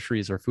buy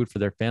groceries or food for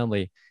their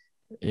family,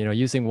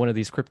 using one of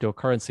these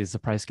cryptocurrencies, the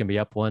price can be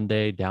up one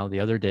day, down the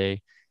other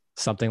day.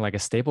 Something like a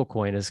stable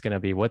coin is going to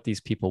be what these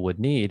people would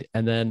need.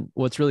 And then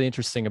what's really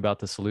interesting about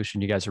the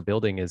solution you guys are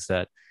building is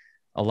that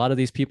a lot of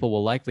these people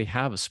will likely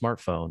have a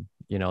smartphone.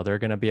 They're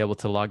going to be able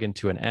to log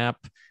into an app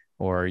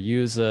or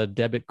use a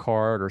debit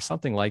card or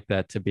something like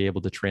that to be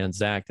able to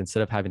transact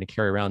instead of having to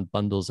carry around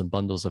bundles and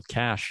bundles of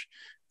cash.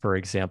 For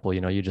example,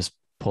 you just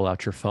pull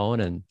out your phone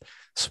and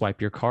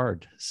swipe your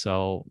card.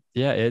 So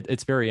yeah,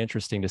 it's very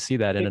interesting to see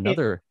that. And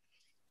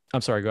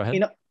I'm sorry, go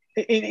ahead.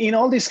 In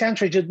all these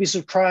countries, you'd be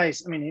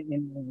surprised. I mean,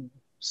 in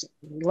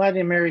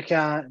Latin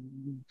America,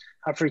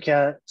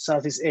 Africa,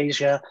 Southeast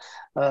Asia,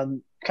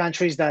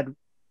 countries that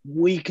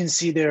we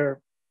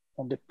consider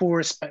on the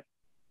poor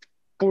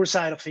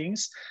side of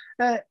things,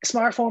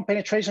 smartphone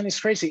penetration is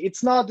crazy.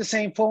 It's not the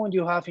same phone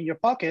you have in your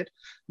pocket,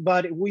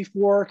 but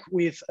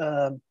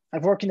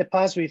I've worked in the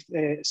past with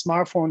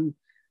smartphone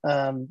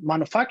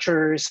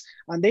manufacturers,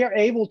 and they are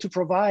able to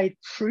provide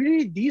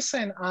pretty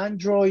decent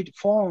Android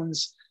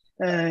phones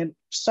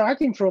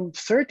starting from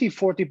 30,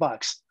 40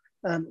 bucks.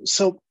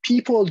 So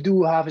people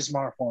do have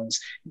smartphones.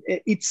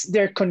 It's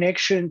their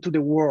connection to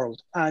the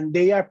world, and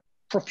they are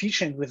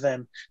proficient with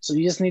them. So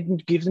you just need to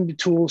give them the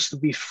tools to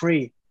be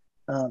free.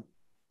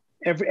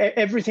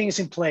 Everything is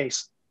in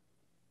place.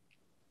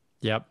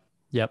 Yep,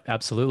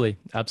 absolutely.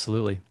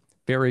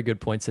 Very good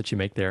points that you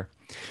make there.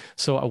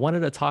 So I wanted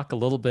to talk a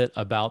little bit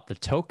about the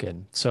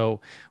token. So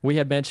we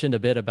had mentioned a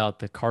bit about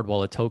the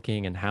Cardwallet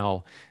token and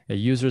how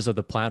users of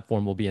the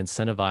platform will be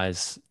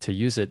incentivized to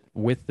use it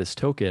with this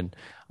token.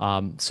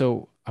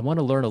 So I want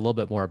to learn a little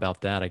bit more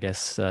about that. I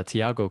guess,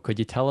 Tiago, could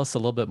you tell us a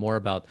little bit more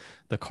about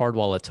the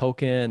Cardwallet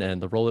token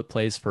and the role it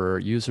plays for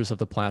users of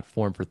the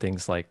platform for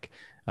things like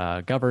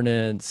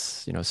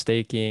governance,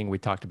 staking? We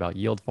talked about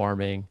yield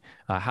farming.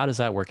 How does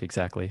that work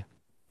exactly?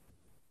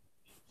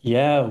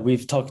 Yeah,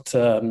 we've talked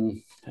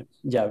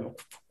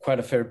quite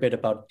a fair bit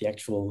about the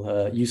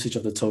actual usage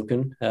of the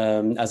token.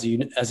 As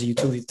a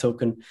utility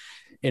token,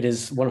 it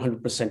is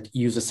 100%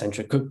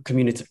 user-centric,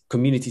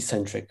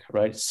 community-centric,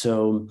 right?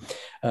 So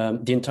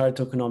the entire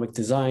tokenomic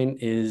design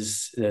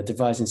is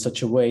devised in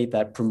such a way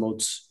that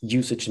promotes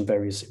usage in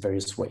various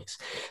ways.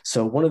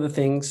 So one of the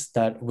things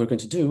that we're going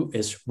to do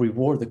is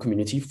reward the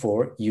community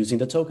for using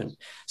the token.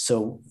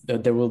 So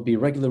there will be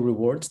regular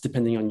rewards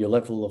depending on your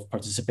level of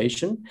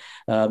participation,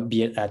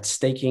 be it at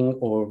staking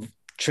or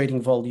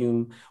trading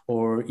volume,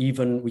 or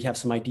even we have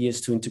some ideas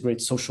to integrate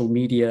social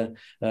media,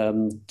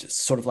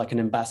 sort of like an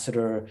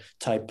ambassador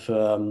type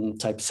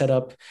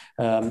setup.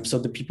 So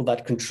the people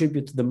that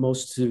contribute the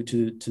most to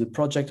the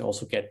project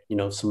also get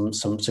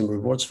some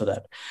rewards for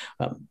that.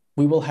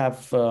 We will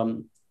have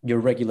your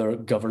regular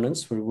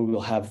governance where we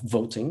will have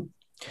voting.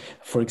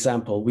 For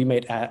example, we may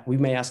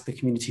ask the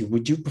community,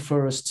 would you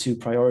prefer us to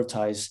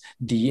prioritize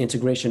the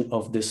integration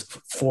of this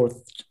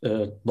fourth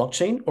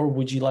blockchain, or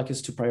would you like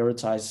us to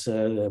prioritize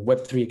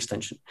Web3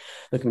 extension?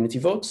 The community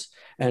votes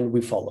and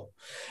we follow.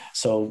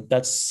 So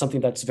that's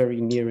something that's very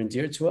near and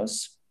dear to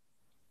us.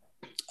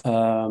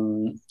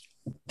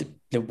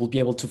 They will be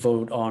able to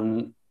vote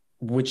on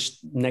which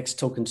next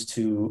tokens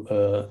to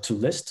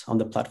list on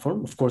the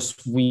platform. Of course,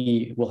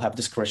 we will have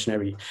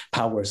discretionary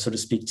power, so to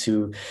speak,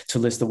 to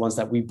list the ones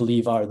that we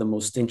believe are the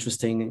most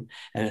interesting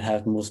and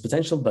have the most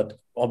potential. But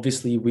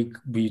obviously, we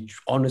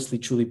honestly,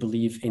 truly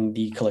believe in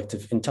the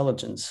collective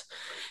intelligence.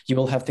 You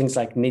will have things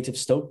like native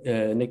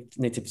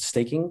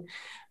staking,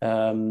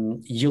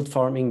 yield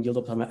farming,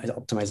 yield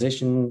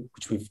optimization,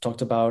 which we've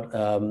talked about.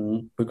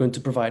 We're going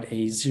to provide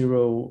a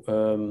zero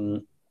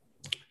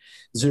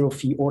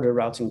fee order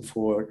routing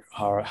for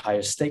our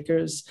higher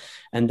stakers.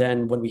 And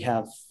then when we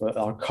have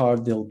our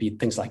card, there'll be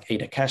things like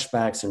ADA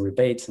cashbacks and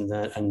rebates.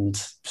 And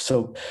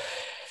so,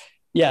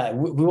 yeah,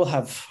 we will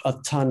have a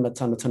ton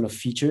of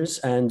features.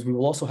 And we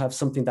will also have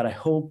something that I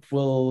hope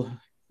will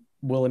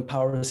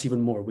empower us even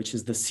more, which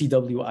is the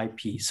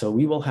CWIP. So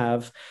we will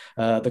have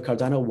the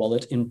Cardano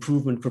wallet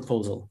improvement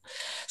proposal.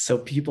 So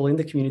people in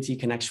the community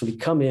can actually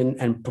come in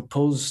and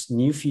propose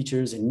new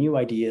features and new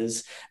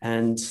ideas,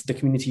 and the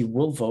community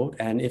will vote.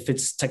 And if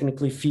it's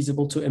technically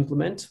feasible to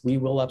implement, we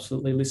will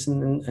absolutely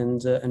listen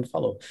and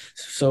follow.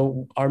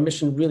 So our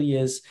mission really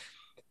is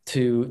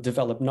to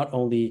develop not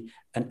only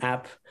an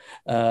app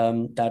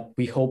that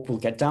we hope will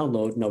get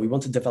downloaded. No, we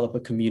want to develop a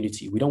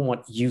community. We don't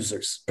want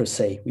users per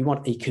se. We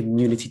want a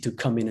community to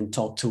come in and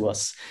talk to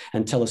us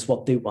and tell us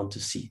what they want to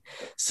see.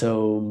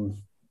 So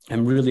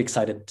I'm really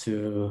excited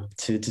to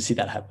see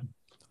that happen.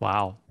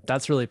 Wow,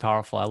 that's really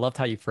powerful. I loved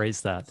how you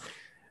phrased that.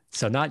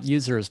 So not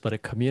users, but a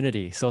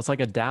community. So it's like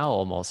a DAO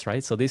almost,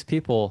 right? So these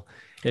people,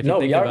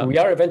 we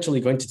are eventually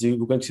going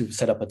to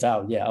set up a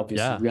DAO. Yeah,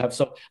 obviously. Yeah.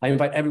 So I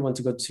invite everyone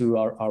to go to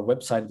our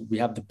website. We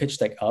have the pitch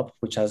deck up,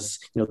 which has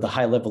the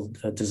high level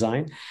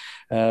design.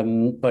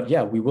 But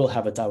yeah, we will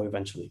have a DAO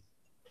eventually.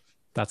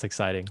 That's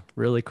exciting.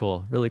 Really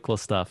cool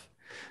stuff.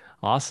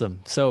 Awesome.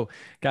 So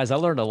guys, I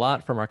learned a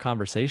lot from our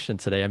conversation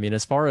today. I mean,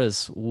 as far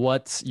as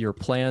what your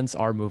plans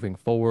are moving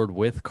forward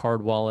with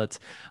Cardwallet,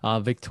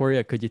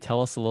 Victoria, could you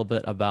tell us a little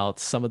bit about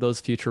some of those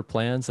future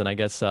plans? And I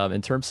guess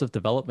in terms of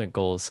development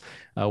goals,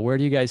 where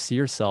do you guys see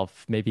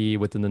yourself maybe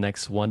within the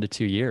next 1 to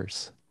 2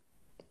 years?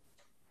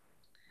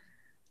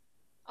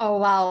 Oh,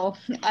 wow.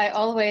 I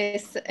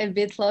always a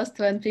bit lost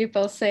when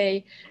people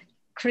say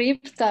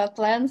crypto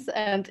plans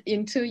and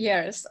in 2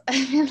 years.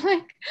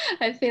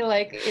 I feel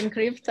like in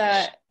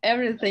crypto,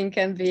 everything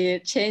can be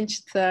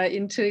changed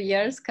in 2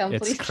 years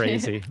completely. It's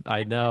crazy.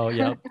 I know.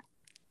 Yep.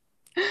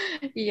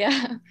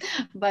 Yeah,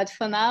 but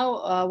for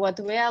now, what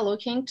we are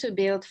looking to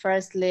build,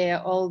 firstly,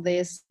 all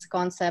this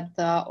concept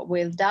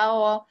with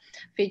DAO,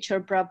 feature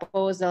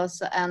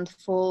proposals, and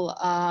full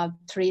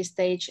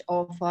 3-stage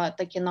of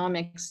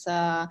tokenomics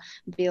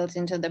built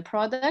into the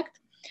product.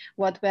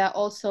 What we are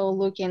also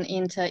looking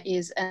into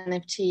is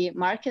NFT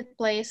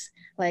marketplace.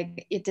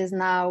 Like, it is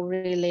now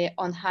really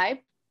on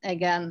hype.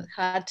 Again,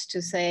 hard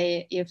to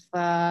say if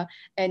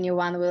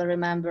anyone will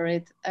remember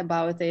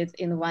about it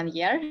in 1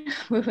 year.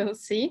 We will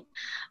see.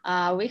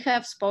 We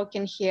have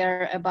spoken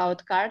here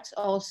about cards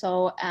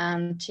also,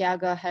 and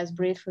Tiago has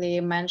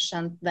briefly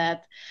mentioned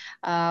that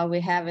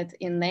we have it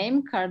in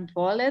name,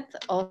 Cardwallet.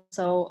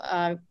 Also,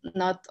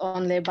 not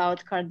only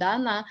about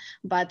Cardano,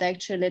 but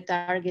actually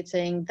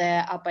targeting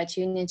the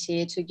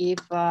opportunity to give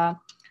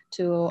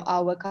to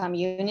our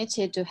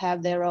community to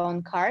have their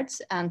own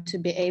cards and to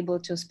be able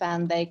to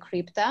spend their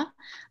crypto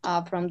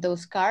from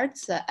those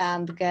cards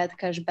and get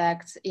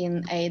cashbacks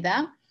in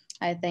ADA.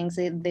 I think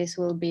that this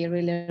will be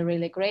really,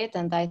 really great.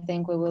 And I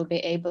think we will be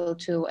able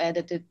to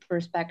edit it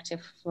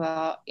perspective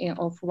of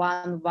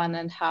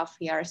 1.5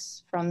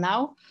 years from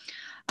now.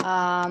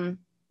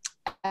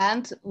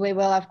 And we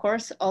will, of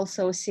course,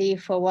 also see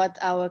for what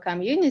our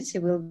community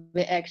will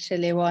be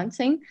actually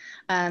wanting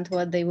and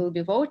what they will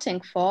be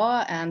voting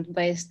for. And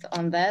based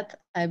on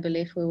that, I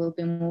believe we will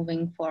be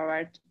moving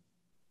forward.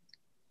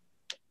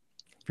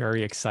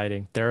 Very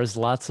exciting. There is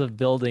lots of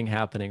building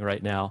happening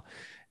right now.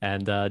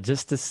 And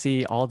just to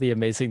see all the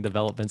amazing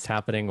developments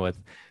happening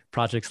with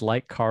projects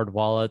like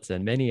Cardwallet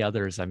and many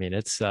others, I mean,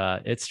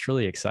 it's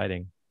truly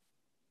exciting.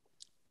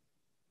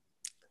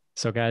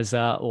 So guys,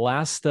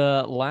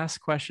 last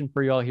question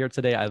for you all here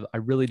today. I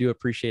really do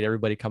appreciate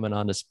everybody coming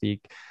on to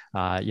speak.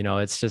 You know,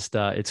 it's just,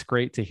 it's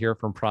great to hear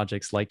from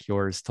projects like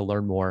yours to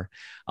learn more.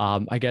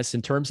 I guess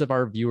in terms of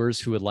our viewers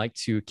who would like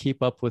to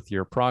keep up with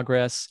your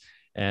progress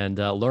and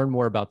learn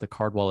more about the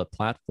Cardwallet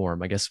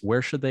platform, I guess,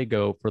 where should they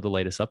go for the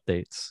latest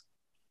updates?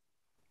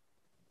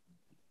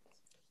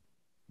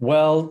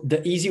 Well,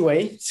 the easy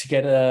way to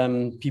get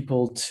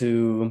people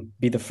to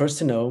be the first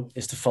to know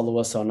is to follow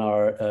us on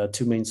our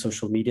 2 main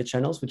social media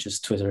channels, which is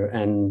Twitter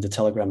and the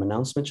Telegram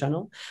announcement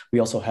channel. We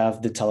also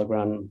have the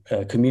Telegram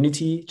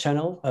community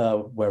channel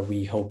where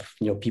we hope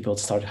people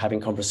start having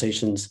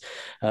conversations.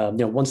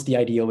 Once the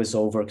IDO is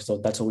over, because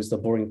that's always the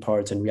boring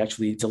part, and we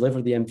actually deliver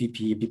the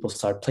MVP, people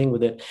start playing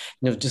with it.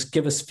 Just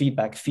give us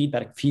feedback,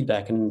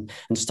 and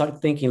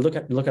start thinking. Look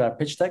at our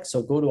pitch deck.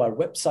 So go to our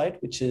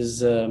website, which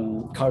is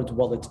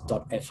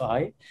cardwallet.fi.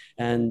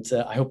 And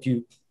I hope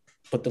you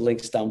put the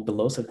links down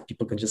below so that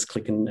people can just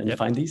click and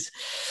find these.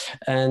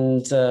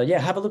 And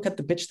have a look at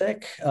the pitch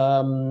deck.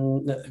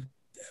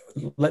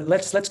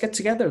 Let's get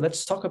together.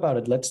 Let's talk about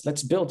it.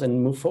 Let's build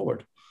and move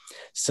forward.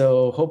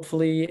 So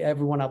hopefully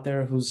everyone out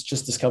there who's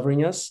just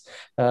discovering us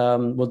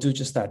will do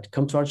just that.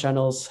 Come to our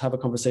channels, have a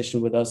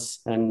conversation with us,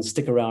 and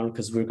stick around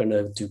because we're going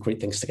to do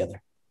great things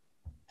together.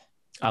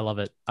 I love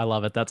it. I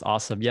love it. That's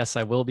awesome. Yes,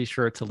 I will be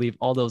sure to leave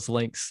all those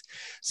links.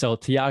 So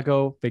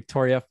Tiago,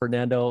 Victoria,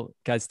 Fernando,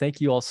 guys,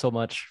 thank you all so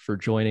much for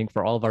joining.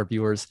 For all of our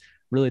viewers,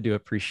 really do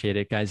appreciate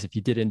it. Guys, if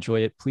you did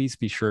enjoy it, please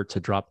be sure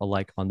to drop a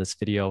like on this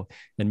video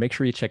and make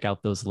sure you check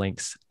out those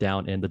links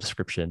down in the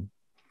description.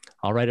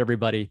 All right,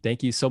 everybody.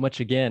 Thank you so much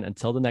again.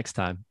 Until the next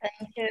time.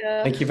 Thank you.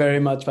 Thank you very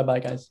much. Bye-bye,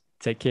 guys.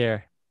 Take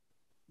care.